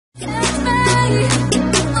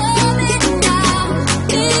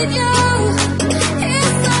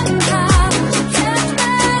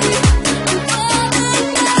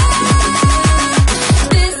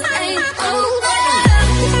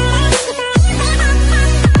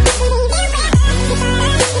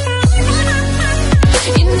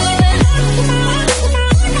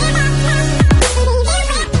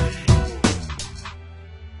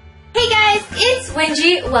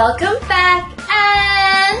welcome back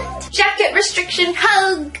and jacket restriction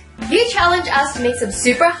hug! You challenged us to make some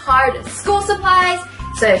super hard school supplies,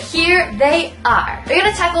 so here they are. We're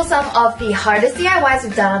gonna tackle some of the hardest DIYs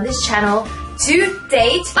we've done on this channel to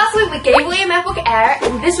date. Last week we gave away a MacBook Air,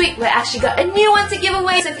 and this week we actually got a new one to give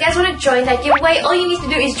away. So if you guys want to join that giveaway, all you need to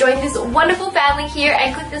do is join this wonderful family here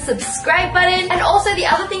and click the subscribe button. And also the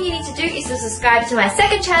other thing you need to do is to subscribe to my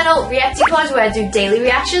second channel, Reacticons, where I do daily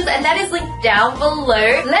reactions, and that is linked down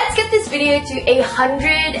below. Let's get this video to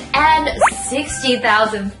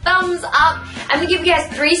 160,000 thumbs up. I'm gonna give you guys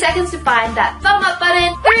 3 seconds to find that thumb up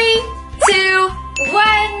button. 3, 2,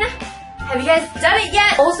 1. Have you guys done it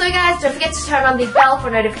yet? Also guys, don't forget to turn on the bell for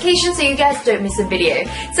notifications so you guys don't miss a video.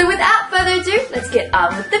 So without further ado, let's get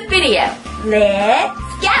on with the video. Let's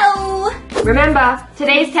go! Remember,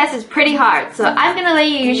 today's test is pretty hard, so I'm gonna let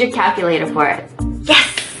you use your calculator for it. Yes!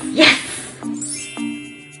 Yes!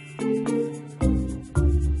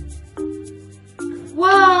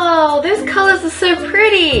 Whoa, those colors are so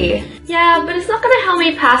pretty! Yeah, but it's not gonna help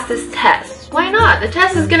me pass this test. Why not? The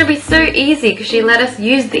test is gonna be so easy because she let us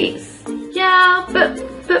use these. Yeah, but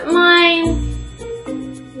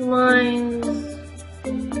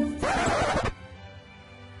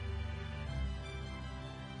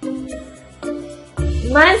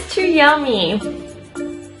mine's too yummy.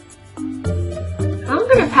 I'm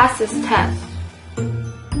gonna pass this test.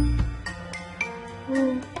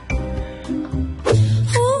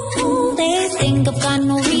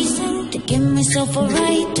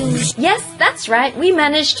 Yes, that's right, we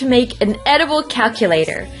managed to make an edible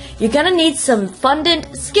calculator. You're gonna need some fondant,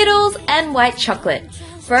 Skittles, and white chocolate.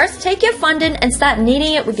 First, take your fondant and start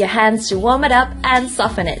kneading it with your hands to warm it up and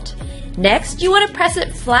soften it. Next, you want to press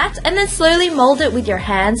it flat and then slowly mold it with your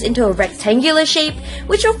hands into a rectangular shape,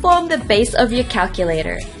 which will form the base of your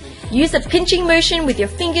calculator. Use a pinching motion with your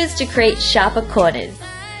fingers to create sharper corners.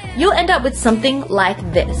 You'll end up with something like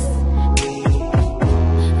this.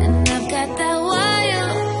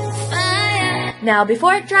 Now,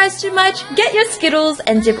 before it dries too much, get your Skittles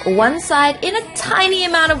and dip one side in a tiny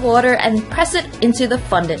amount of water and press it into the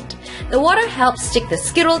fondant. The water helps stick the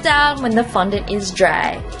Skittle down when the fondant is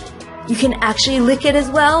dry. You can actually lick it as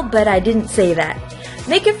well, but I didn't say that.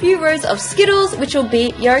 Make a few rows of Skittles, which will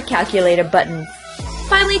be your calculator buttons.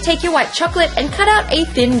 Finally, take your white chocolate and cut out a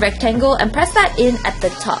thin rectangle and press that in at the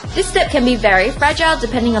top. This step can be very fragile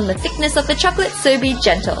depending on the thickness of the chocolate, so be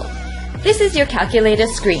gentle. This is your calculator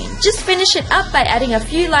screen. Just finish it up by adding a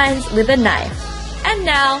few lines with a knife. And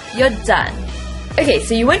now, you're done. Okay,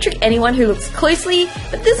 so you won't trick anyone who looks closely,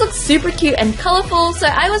 but this looks super cute and colorful, so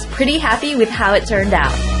I was pretty happy with how it turned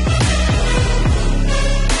out.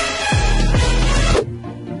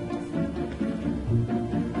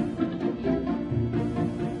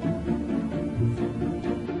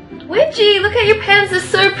 Widgie, look at your pens, they're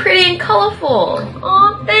so pretty and colorful.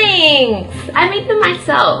 Aw, thanks. I made them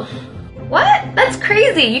myself. What? That's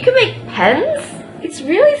crazy. You can make pens? It's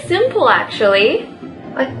really simple actually.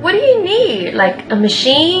 Like, what do you need? Like a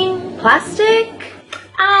machine? Plastic?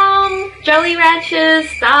 Jolly Ranchers,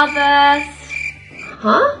 Starburst.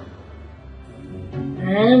 Huh?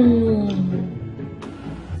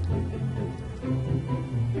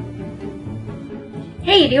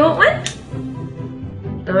 Hey, do you want one?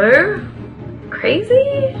 No?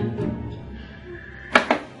 Crazy?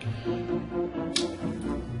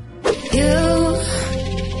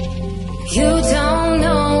 You don't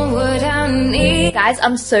know what I need. Guys,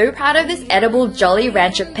 I'm so proud of this edible Jolly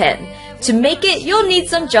Rancher pen. To make it, you'll need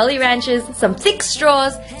some Jolly Ranchers, some thick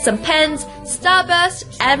straws, some pens, Starburst,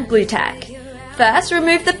 and Blu Tack. First,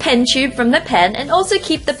 remove the pen tube from the pen and also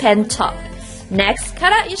keep the pen top. Next,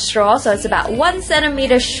 cut out your straw so it's about 1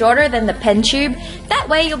 centimeter shorter than the pen tube. That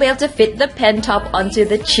way you'll be able to fit the pen top onto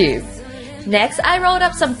the tube. Next, I rolled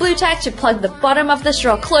up some Blu Tack to plug the bottom of the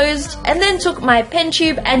straw closed, and then took my pen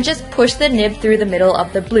tube and just pushed the nib through the middle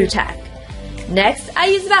of the Blu Tack. Next, I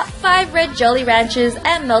used about 5 red Jolly Ranchers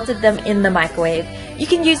and melted them in the microwave. You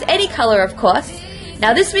can use any color, of course.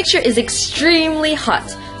 Now this mixture is extremely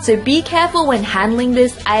hot, so be careful when handling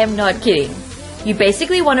this, I am not kidding. You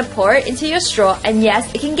basically want to pour it into your straw, and yes,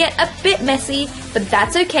 it can get a bit messy, but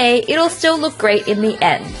that's okay, it'll still look great in the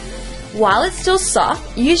end. While it's still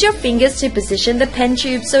soft, use your fingers to position the pen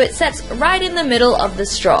tube so it sets right in the middle of the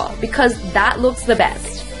straw, because that looks the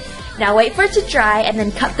best. Now wait for it to dry and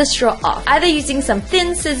then cut the straw off, either using some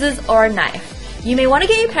thin scissors or a knife. You may want to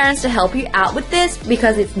get your parents to help you out with this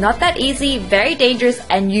because it's not that easy, very dangerous,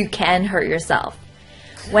 and you can hurt yourself.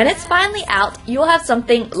 When it's finally out, you'll have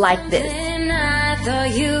something like this.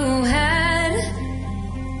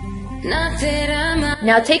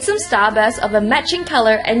 Now take some starburst of a matching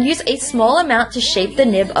color and use a small amount to shape the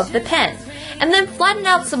nib of the pen. And then flatten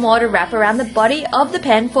out some more to wrap around the body of the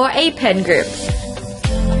pen for a pen grip.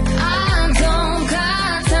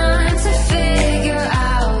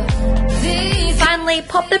 Finally,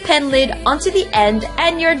 pop the pen lid onto the end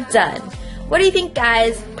and you're done. What do you think,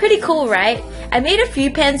 guys? Pretty cool, right? I made a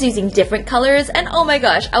few pens using different colors and oh my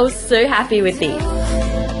gosh, I was so happy with these.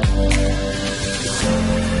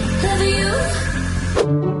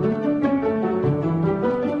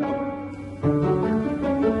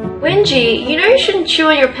 Wenji, you know you shouldn't chew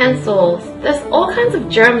on your pencils. There's all kinds of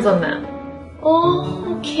germs on them.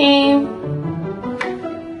 Oh, okay.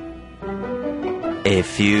 A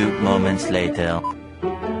few moments later.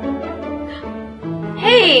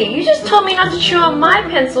 Hey, you just told me not to chew on my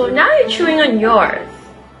pencil, now you're chewing on yours.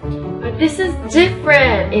 But this is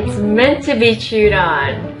different. It's meant to be chewed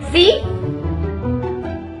on. See?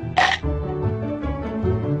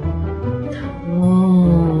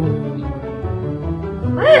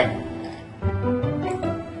 What?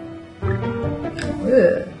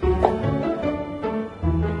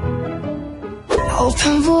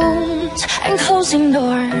 Open wounds and closing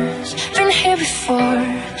doors. Been here before.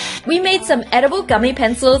 We made some edible gummy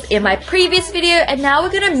pencils in my previous video and now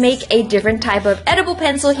we're gonna make a different type of edible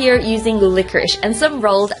pencil here using licorice and some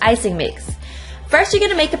rolled icing mix. First you're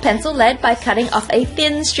gonna make a pencil lead by cutting off a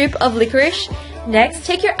thin strip of licorice. Next,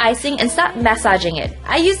 take your icing and start massaging it.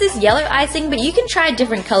 I use this yellow icing, but you can try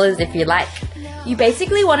different colors if you like. You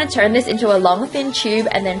basically want to turn this into a long thin tube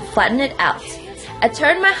and then flatten it out. I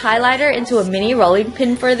turned my highlighter into a mini rolling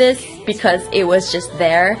pin for this because it was just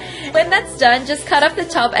there. When that's done, just cut off the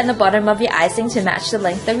top and the bottom of your icing to match the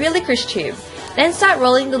length of your licorice tube. Then start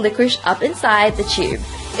rolling the licorice up inside the tube.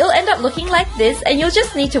 It'll end up looking like this and you'll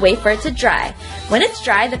just need to wait for it to dry. When it's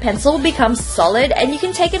dry, the pencil will become solid and you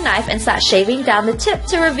can take a knife and start shaving down the tip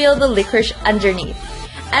to reveal the licorice underneath.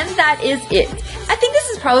 And that is it. I think this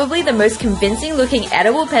is probably the most convincing looking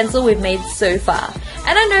edible pencil we've made so far.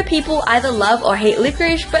 And I know people either love or hate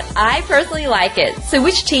licorice, but I personally like it. So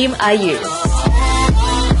which team are you?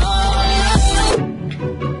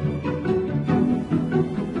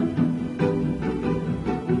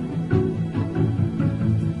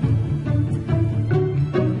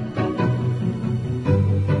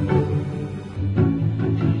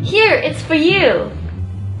 Here, it's for you.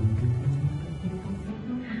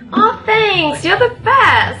 Oh, thanks. You're the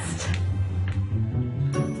best.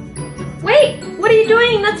 Wait, what are you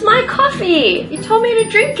doing? That's my coffee. You told me to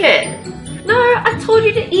drink it. No, I told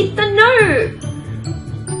you to eat the note.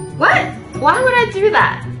 What? Why would I do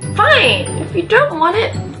that? Fine. If you don't want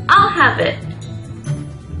it, I'll have it.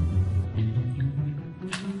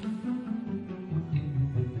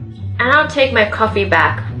 And I'll take my coffee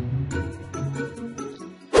back.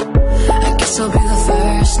 I'll be the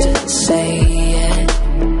first to say it.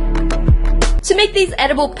 To make these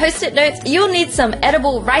edible post-it notes, you'll need some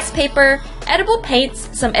edible rice paper, edible paints,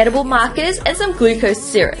 some edible markers, and some glucose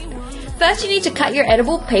syrup. First, you need to cut your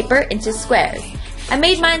edible paper into squares. I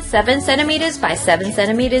made mine 7 centimeters by 7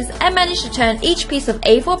 centimeters and managed to turn each piece of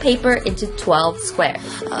A4 paper into 12 squares.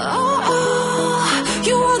 Oh,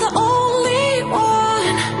 you are the only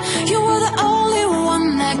one. You are the only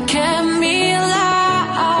one that kept me alive.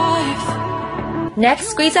 Next,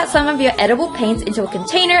 squeeze out some of your edible paints into a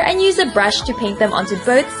container and use a brush to paint them onto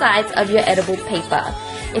both sides of your edible paper.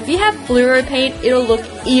 If you have fluoro paint, it'll look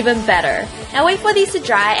even better. Now wait for these to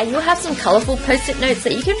dry and you'll have some colorful post-it notes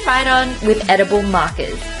that you can write on with edible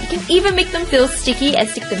markers. You can even make them feel sticky and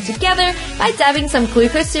stick them together by dabbing some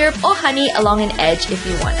glucose syrup or honey along an edge if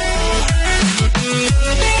you want.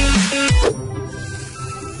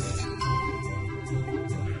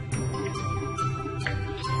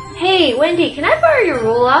 Hey, Wendy, can I borrow your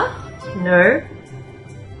ruler? No.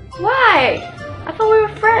 Why? I thought we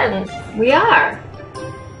were friends. We are.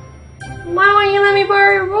 Why won't you let me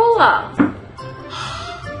borrow your ruler?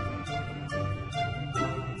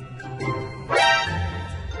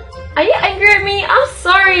 Are you angry at me? I'm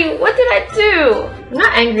sorry. What did I do? I'm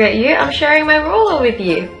not angry at you. I'm sharing my ruler with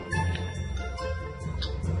you.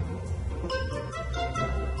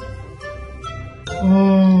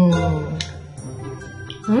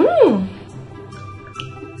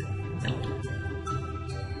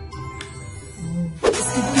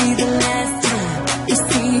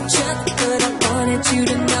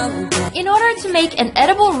 In order to make an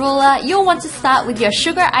edible ruler, you'll want to start with your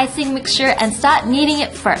sugar icing mixture and start kneading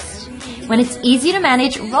it first. When it's easy to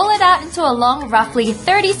manage, roll it out into a long, roughly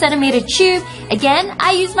 30 centimeter tube. Again,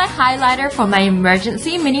 I used my highlighter for my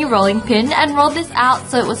emergency mini rolling pin and rolled this out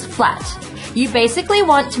so it was flat. You basically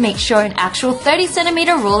want to make sure an actual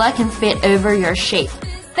 30cm ruler can fit over your shape.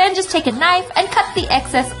 Then just take a knife and cut the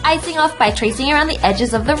excess icing off by tracing around the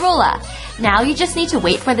edges of the ruler. Now you just need to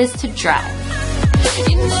wait for this to dry.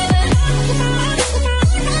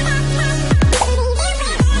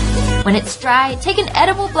 When it's dry, take an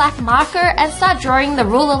edible black marker and start drawing the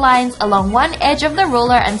ruler lines along one edge of the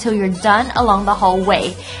ruler until you're done along the whole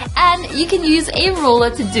way. And you can use a ruler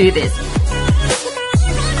to do this.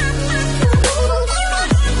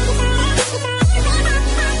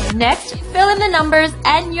 Next, fill in the numbers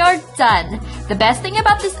and you're done. The best thing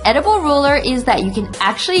about this edible ruler is that you can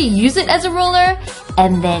actually use it as a ruler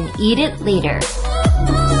and then eat it later. So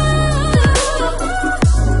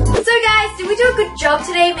guys, did we do a good job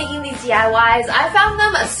today making these DIYs? I found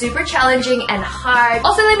them super challenging and hard.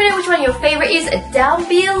 Also let me know which one your favorite is down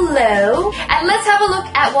below. And let's have a look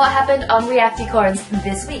at what happened on Reacticorns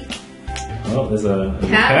this week. Oh, there's a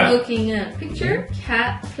Cat looking at a picture.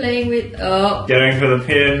 Cat playing with going for the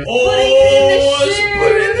pin.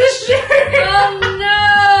 Put it in the shoe. Oh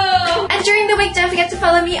no! And during the week, don't forget to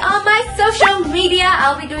follow me on my social media.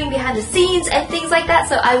 I'll be doing behind the scenes and things like that,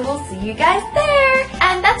 so I will see you guys there.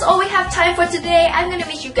 And that's all we have time for today. I'm gonna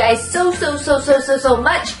miss you guys so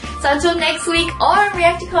much. So until next week on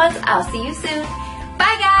Reacticorns, I'll see you soon.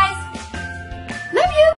 Bye guys!